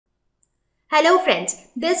Hello friends,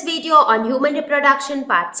 this video on human reproduction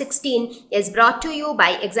part 16 is brought to you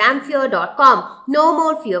by examfear.com. No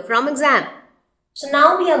more fear from exam. So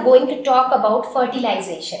now we are going to talk about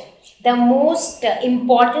fertilization, the most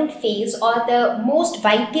important phase or the most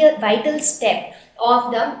vital step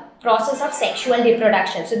of the process of sexual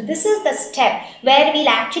reproduction. So this is the step where we'll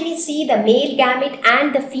actually see the male gamete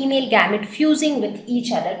and the female gamete fusing with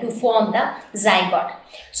each other to form the zygote.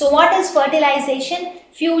 So what is fertilization?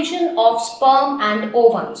 Fusion of sperm and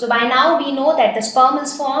ovum. So by now we know that the sperm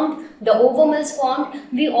is formed, the ovum is formed.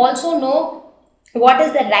 We also know what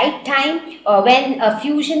is the right time when a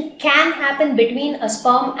fusion can happen between a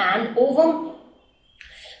sperm and ovum.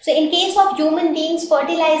 So in case of human beings,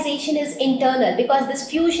 fertilization is internal because this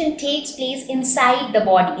fusion takes place inside the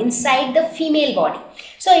body, inside the female body.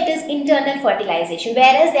 So it is internal fertilization,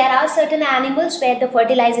 whereas there are certain animals where the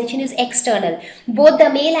fertilization is external. Both the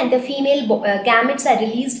male and the female gametes are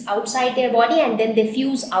released outside their body and then they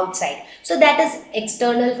fuse outside. So that is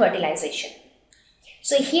external fertilization.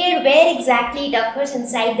 So here, where exactly it occurs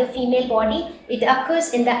inside the female body? It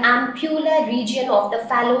occurs in the ampulla region of the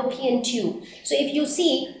fallopian tube. So if you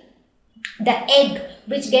see the egg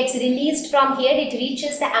which gets released from here, it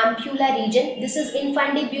reaches the ampulla region. This is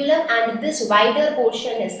infundibulum and this wider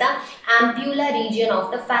portion is the ampulla region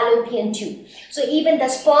of the fallopian tube. So even the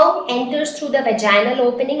sperm enters through the vaginal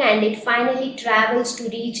opening and it finally travels to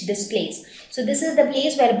reach this place. So this is the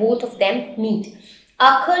place where both of them meet.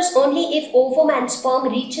 Occurs only if ovum and sperm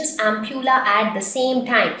reaches ampulla at the same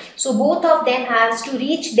time. So both of them has to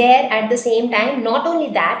reach there at the same time. Not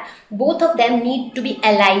only that, both of them need to be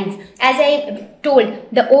alive. As I told,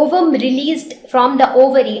 the ovum released from the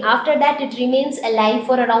ovary, after that it remains alive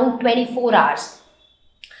for around 24 hours.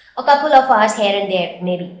 A couple of hours here and there,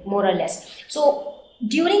 maybe more or less. So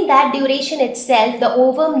during that duration itself, the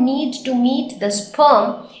ovum needs to meet the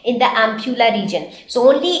sperm in the ampulla region.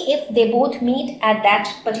 So only if they both meet at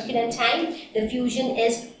that particular time, the fusion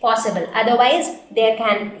is possible. Otherwise, there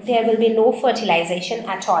will be no fertilization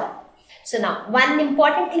at all. So now, one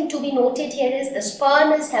important thing to be noted here is the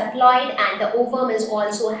sperm is haploid and the ovum is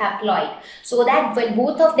also haploid. So that when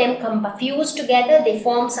both of them fuse together, they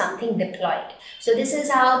form something diploid. So this is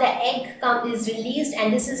how the egg is released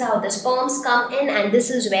and this is how the sperms come in and this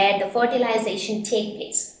is where the fertilization takes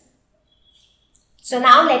place. So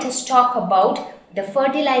now let us talk about the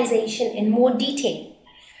fertilization in more detail.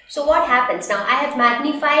 So what happens? Now I have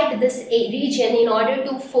magnified this region in order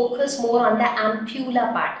to focus more on the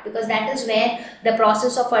ampulla part because that is where the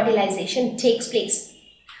process of fertilization takes place.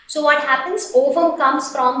 So what happens? Ovum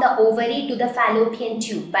comes from the ovary to the fallopian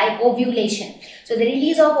tube by ovulation. So the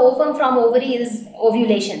release of ovum from ovary is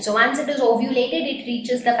ovulation. So once it is ovulated, it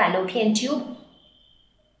reaches the fallopian tube.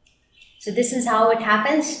 So this is how it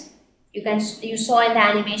happens. You saw in the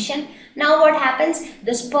animation. Now what happens?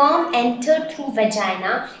 The sperm entered through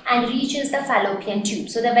vagina and reaches the fallopian tube.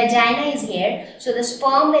 So the vagina is here. So the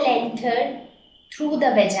sperm will enter through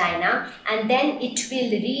the vagina and then it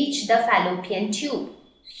will reach the fallopian tube.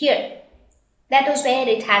 Here. That is where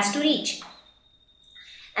it has to reach.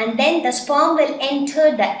 And then the sperm will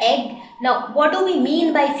enter the egg. Now what do we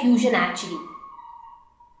mean by fusion actually?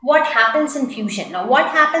 What happens in fusion? Now what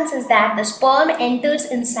happens is that the sperm enters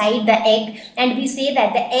inside the egg and we say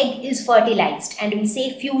that the egg is fertilized and we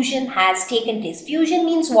say fusion has taken place. Fusion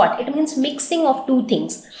means what? It means mixing of two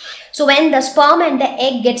things. So when the sperm and the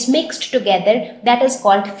egg gets mixed together, that is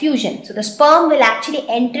called fusion. So the sperm will actually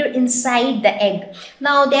enter inside the egg.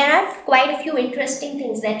 Now there are quite a few interesting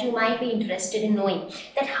things that you might be interested in knowing,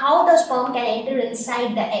 that how the sperm can enter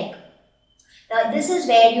inside the egg. Now this is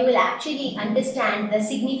where you will actually understand the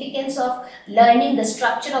significance of learning the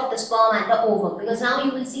structure of the sperm and the ovum, because now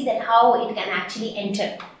you will see that how it can actually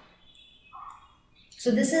enter. So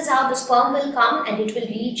this is how the sperm will come and it will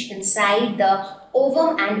reach inside the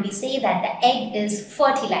ovum and we say that the egg is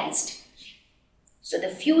fertilized. So the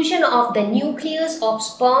fusion of the nucleus of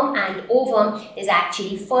sperm and ovum is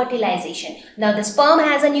actually fertilization. Now the sperm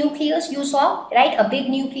has a nucleus, you saw, right? A big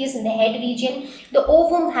nucleus in the head region. The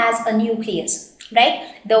ovum has a nucleus,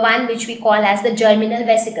 right? The one which we call as the germinal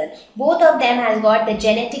vesicle. Both of them has got the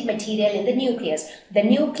genetic material in the nucleus. The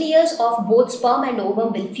nucleus of both sperm and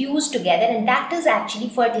ovum will fuse together and that is actually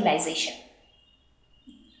fertilization.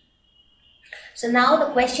 So now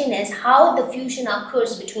the question is how the fusion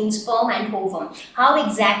occurs between sperm and ovum. How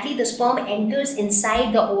exactly the sperm enters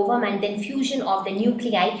inside the ovum and then fusion of the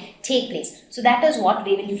nuclei take place. So that is what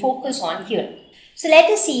we will focus on here. So let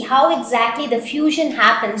us see how exactly the fusion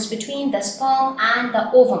happens between the sperm and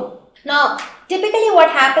the ovum. Now, typically what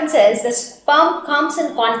happens is the sperm comes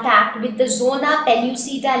in contact with the zona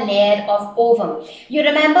pellucida layer of ovum. You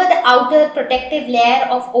remember the outer protective layer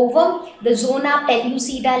of ovum, the zona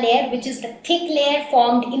pellucida layer, which is the thick layer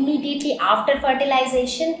formed immediately after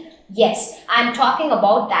fertilization? Yes, I am talking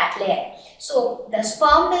about that layer. So, the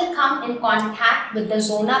sperm will come in contact with the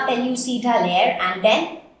zona pellucida layer, and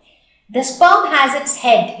then the sperm has its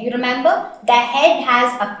head. You remember, the head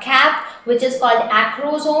has a cap which is called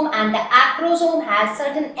acrosome, and the acrosome has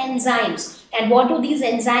certain enzymes. And what do these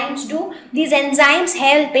enzymes do? These enzymes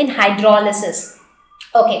help in hydrolysis.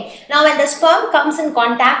 Okay, now when the sperm comes in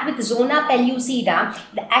contact with zona pellucida,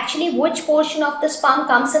 actually which portion of the sperm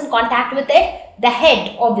comes in contact with it? The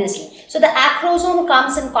head, obviously. So the acrosome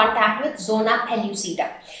comes in contact with zona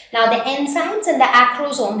pellucida. Now the enzymes in the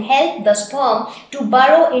acrosome help the sperm to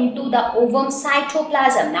burrow into the ovum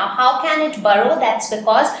cytoplasm. Now how can it burrow? That's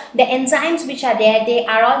because the enzymes which are there, they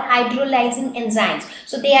are all hydrolyzing enzymes.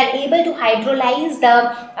 So they are able to hydrolyze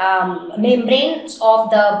the membranes of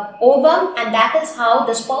the ovum, and that is how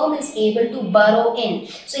the sperm is able to burrow in.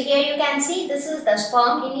 So here you can see this is the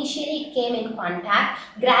sperm. Initially it came in contact,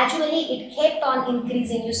 gradually it kept on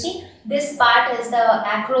increasing. You see, this part is the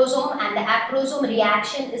acrosome, and the acrosome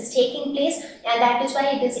reaction is taking place, and that is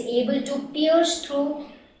why it is able to pierce through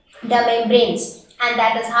the membranes, and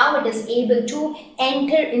that is how it is able to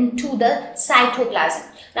enter into the cytoplasm.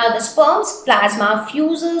 Now the sperm's plasma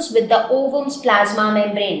fuses with the ovum's plasma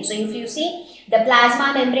membrane. So if you see, the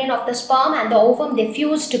plasma membrane of the sperm and the ovum, they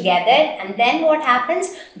fuse together, and then what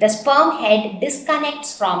happens? The sperm head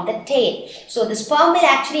disconnects from the tail. So the sperm will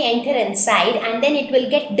actually enter inside, and then it will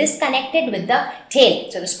get disconnected with the tail.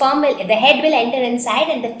 So the head will enter inside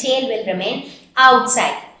and the tail will remain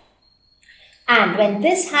outside. And when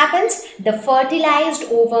this happens, the fertilized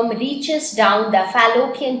ovum reaches down the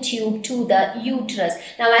fallopian tube to the uterus.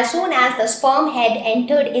 Now, as soon as the sperm head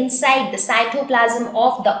entered inside the cytoplasm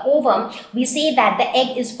of the ovum, we say that the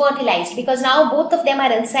egg is fertilized, because now both of them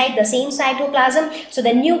are inside the same cytoplasm. So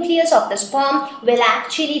the nucleus of the sperm will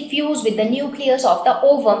actually fuse with the nucleus of the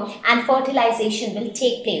ovum, and fertilization will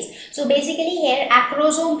take place. So basically here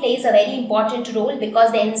acrosome plays a very important role,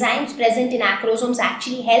 because the enzymes present in acrosomes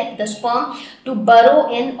actually help the sperm to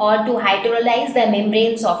burrow in or to hydrolyze the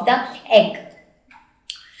membranes of the egg.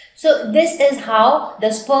 So this is how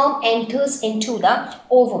the sperm enters into the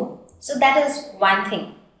ovum. So that is one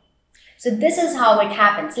thing. So this is how it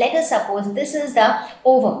happens. Let us suppose this is the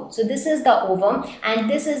ovum. So this is the ovum, and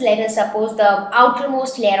this is, let us suppose, the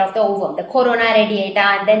outermost layer of the ovum, the corona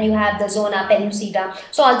radiata, and then you have the zona pellucida.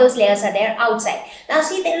 So all those layers are there outside. Now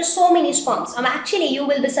see, there are so many sperms. Actually, you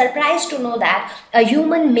will be surprised to know that a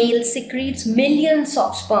human male secretes millions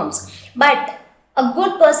of sperms, but a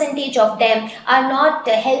good percentage of them are not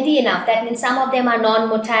healthy enough. That means some of them are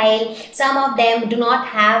non-motile, some of them do not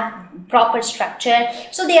have proper structure,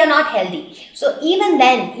 so they are not healthy. So even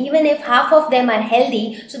then, even if half of them are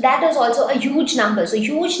healthy, so that is also a huge number. So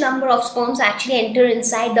huge number of sperms actually enter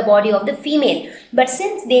inside the body of the female, but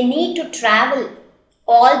since they need to travel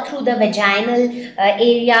all through the vaginal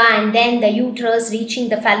area and then the uterus reaching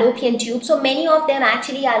the fallopian tube, so many of them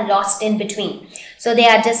actually are lost in between. So they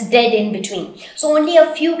are just dead in between. So only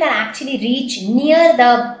a few can actually reach near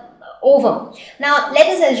the ovum. Now let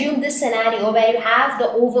us assume this scenario where you have the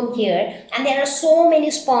ovum here and there are so many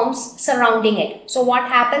sperms surrounding it. So what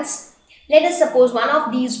happens? Let us suppose one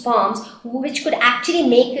of these sperms which could actually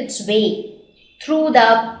make its way through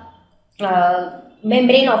the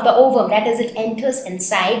membrane of the ovum, that is, it enters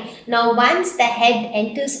inside. Now once the head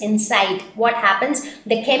enters inside, what happens?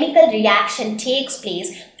 The chemical reaction takes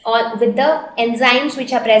place with the enzymes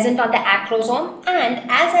which are present on the acrosome, and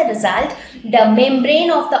as a result the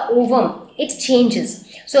membrane of the ovum, it changes.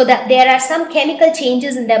 So that there are some chemical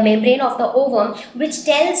changes in the membrane of the ovum which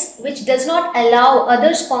does not allow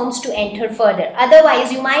other sperms to enter further.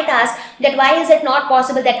 Otherwise you might ask that why is it not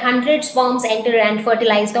possible that 100 sperms enter and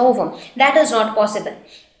fertilize the ovum? That is not possible.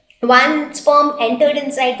 One sperm entered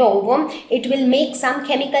inside the ovum, it will make some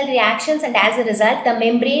chemical reactions, and as a result the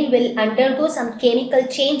membrane will undergo some chemical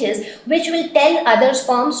changes which will tell other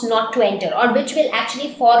sperms not to enter, or which will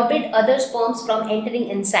actually forbid other sperms from entering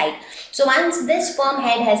inside. So once this sperm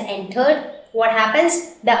head has entered, what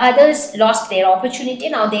happens? The others lost their opportunity.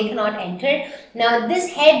 Now they cannot enter. Now this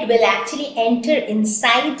head will actually enter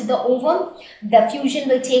inside the ovum. The fusion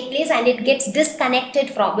will take place and it gets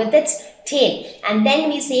disconnected with its tail. And then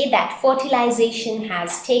we say that fertilization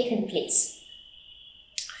has taken place.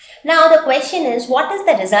 Now the question is, what is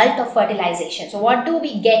the result of fertilization? So what do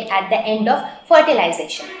we get at the end of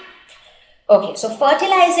fertilization? Okay, so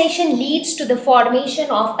fertilization leads to the formation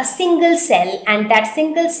of a single cell, and that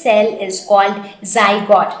single cell is called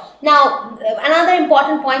zygote. Now, another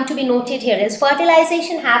important point to be noted here is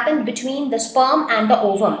fertilization happened between the sperm and the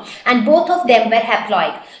ovum, and both of them were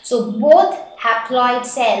haploid. So both haploid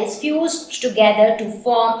cells fused together to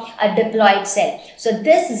form a diploid cell. So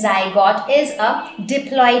this zygote is a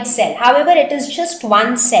diploid cell. However, it is just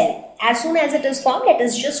one cell. As soon as it is formed, it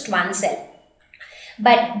is just one cell.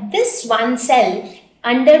 But this one cell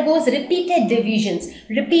undergoes repeated divisions,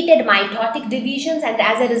 repeated mitotic divisions, and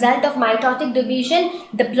as a result of mitotic division,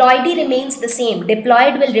 the ploidy remains the same.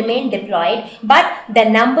 Diploid will remain diploid, but the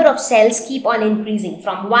number of cells keep on increasing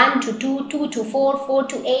from 1 to 2, 2 to 4, 4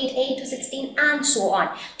 to 8, 8 to 16, and so on.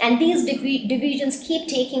 And these divisions keep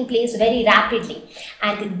taking place very rapidly.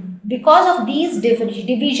 And because of these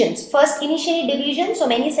divisions, first initially division, so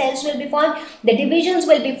many cells will be formed. The divisions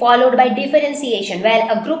will be followed by differentiation,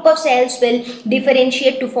 where a group of cells will differentiate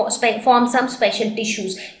to form some special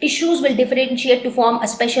tissues. Tissues will differentiate to form a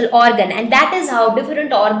special organ, and that is how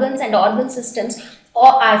different organs and organ systems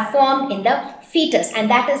are formed in the fetus, and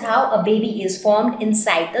that is how a baby is formed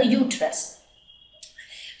inside the uterus.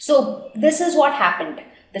 So this is what happened.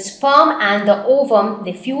 The sperm and the ovum,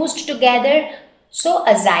 they fused together. So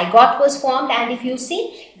a zygote was formed, and if you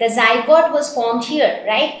see, the zygote was formed here,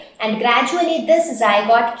 right? And gradually this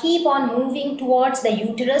zygote keep on moving towards the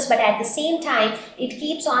uterus, but at the same time it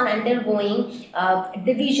keeps on undergoing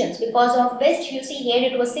divisions, because of which you see here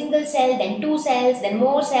it was single cell, then two cells, then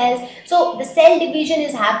more cells. So the cell division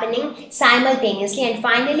is happening simultaneously, and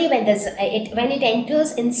finally when it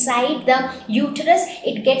enters inside the uterus,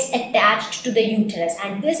 it gets attached to the uterus,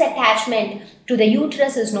 and this attachment to the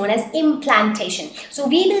uterus is known as implantation. So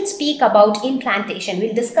we will speak about implantation.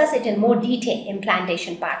 We'll discuss it in more detail,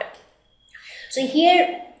 implantation part. So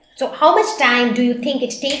here, so how much time do you think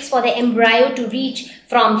it takes for the embryo to reach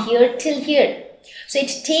from here till here? So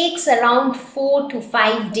it takes around 4 to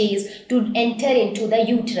 5 days to enter into the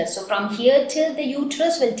uterus. So from here till the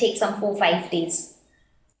uterus will take some 4-5 days.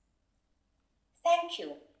 Thank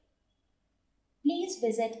you. Please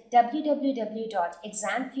visit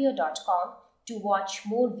www.examfear.com to watch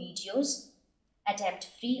more videos, attempt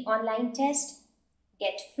free online test,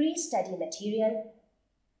 get free study material,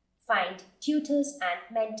 find tutors and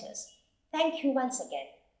mentors. Thank you once again.